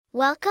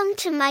Welcome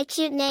to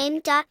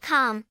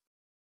mycutename.com.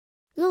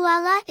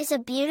 Luella is a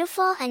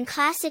beautiful and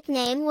classic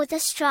name with a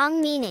strong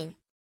meaning.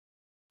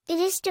 It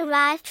is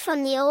derived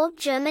from the Old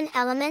German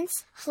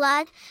elements,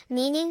 Lud,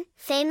 meaning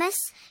famous,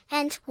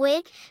 and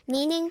Wig,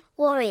 meaning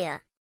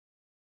warrior.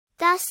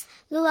 Thus,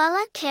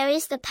 Luella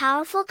carries the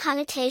powerful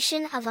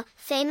connotation of a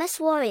famous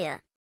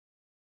warrior.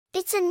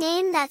 It's a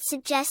name that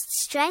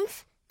suggests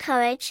strength,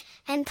 courage,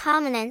 and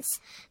prominence,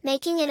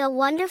 making it a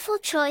wonderful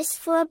choice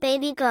for a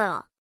baby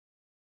girl.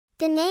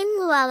 The name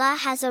Luella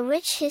has a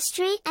rich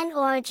history and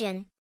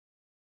origin.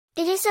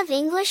 It is of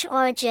English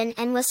origin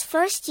and was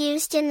first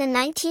used in the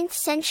 19th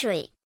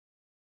century.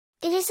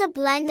 It is a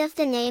blend of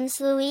the names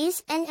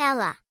Louise and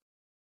Ella.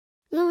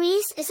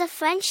 Louise is a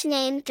French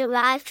name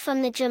derived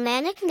from the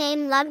Germanic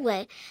name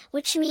Ludwig,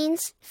 which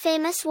means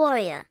famous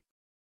warrior.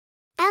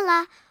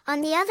 Ella, on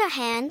the other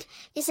hand,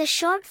 is a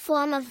short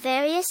form of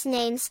various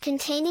names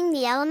containing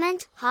the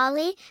element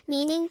Holly,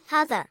 meaning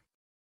other.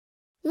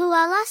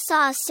 Luella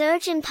saw a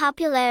surge in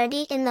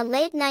popularity in the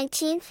late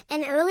 19th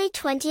and early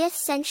 20th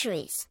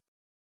centuries.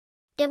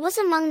 It was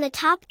among the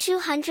top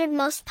 200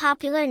 most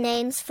popular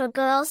names for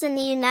girls in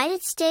the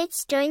United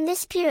States during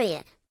this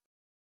period.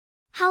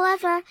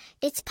 However,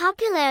 its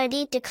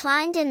popularity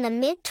declined in the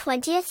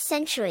mid-20th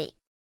century.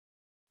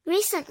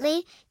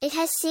 Recently, it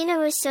has seen a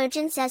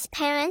resurgence as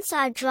parents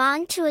are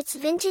drawn to its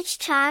vintage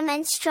charm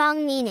and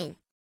strong meaning.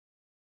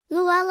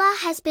 Luella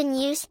has been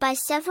used by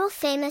several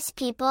famous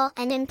people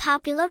and in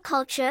popular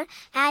culture,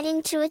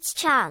 adding to its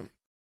charm.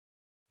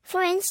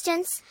 For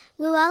instance,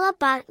 Luella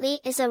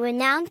Bartley is a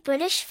renowned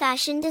British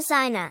fashion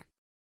designer.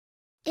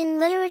 In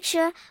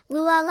literature,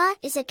 Luella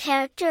is a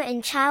character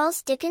in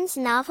Charles Dickens'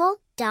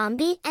 novel,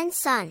 Dombey and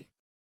Son.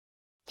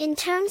 In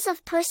terms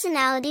of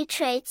personality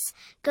traits,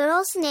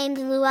 girls named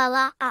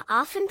Luella are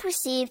often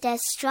perceived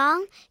as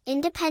strong,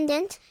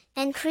 independent,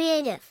 and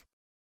creative.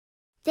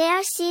 They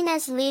are seen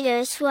as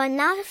leaders who are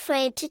not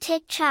afraid to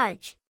take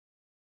charge.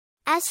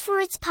 As for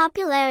its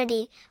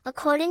popularity,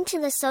 according to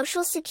the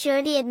Social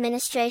Security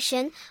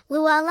Administration,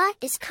 Luella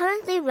is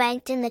currently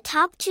ranked in the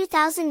top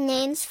 2,000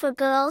 names for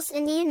girls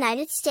in the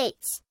United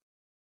States.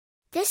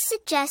 This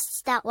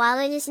suggests that while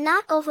it is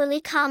not overly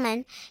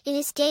common, it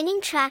is gaining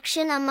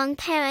traction among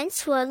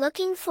parents who are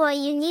looking for a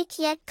unique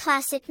yet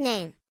classic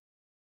name.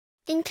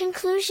 In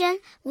conclusion,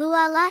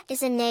 Luella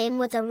is a name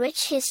with a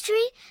rich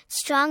history,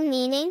 strong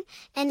meaning,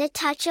 and a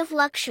touch of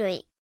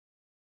luxury.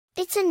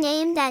 It's a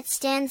name that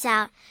stands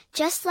out,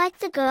 just like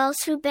the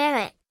girls who bear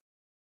it.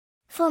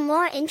 For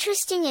more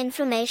interesting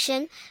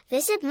information,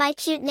 visit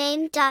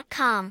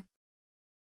mycutename.com.